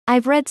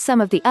I've read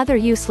some of the other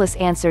useless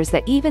answers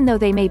that even though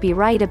they may be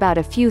right about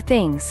a few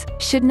things,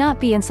 should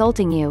not be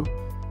insulting you.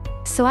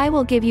 So I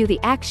will give you the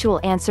actual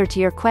answer to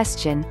your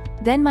question,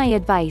 then my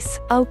advice,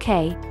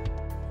 okay?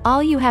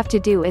 All you have to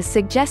do is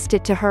suggest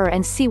it to her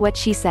and see what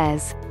she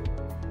says.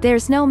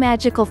 There's no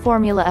magical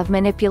formula of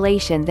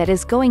manipulation that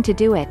is going to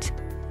do it.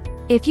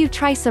 If you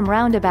try some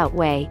roundabout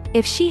way,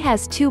 if she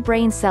has two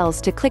brain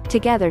cells to click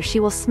together, she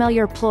will smell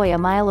your ploy a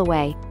mile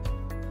away.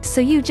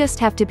 So you just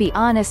have to be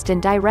honest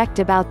and direct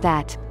about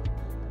that.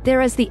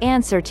 There is the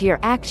answer to your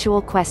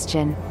actual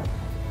question.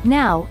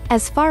 Now,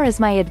 as far as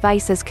my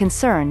advice is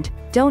concerned,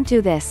 don't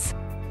do this.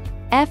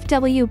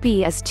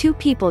 FWB is two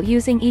people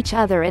using each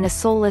other in a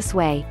soulless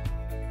way.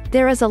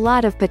 There is a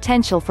lot of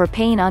potential for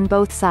pain on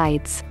both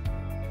sides.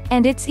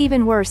 And it's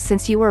even worse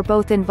since you were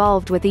both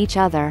involved with each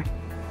other.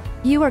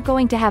 You are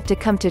going to have to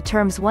come to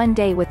terms one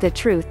day with the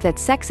truth that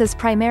sex is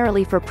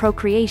primarily for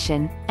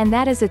procreation, and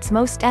that is its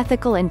most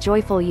ethical and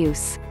joyful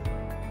use.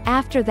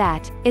 After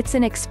that, it's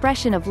an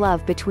expression of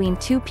love between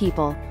two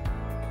people.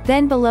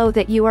 Then below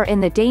that you are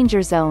in the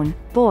danger zone,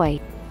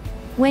 boy.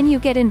 When you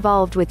get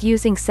involved with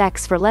using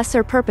sex for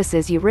lesser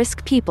purposes, you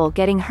risk people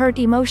getting hurt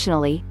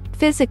emotionally,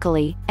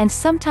 physically, and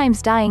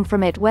sometimes dying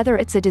from it, whether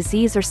it's a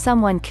disease or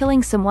someone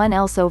killing someone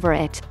else over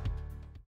it.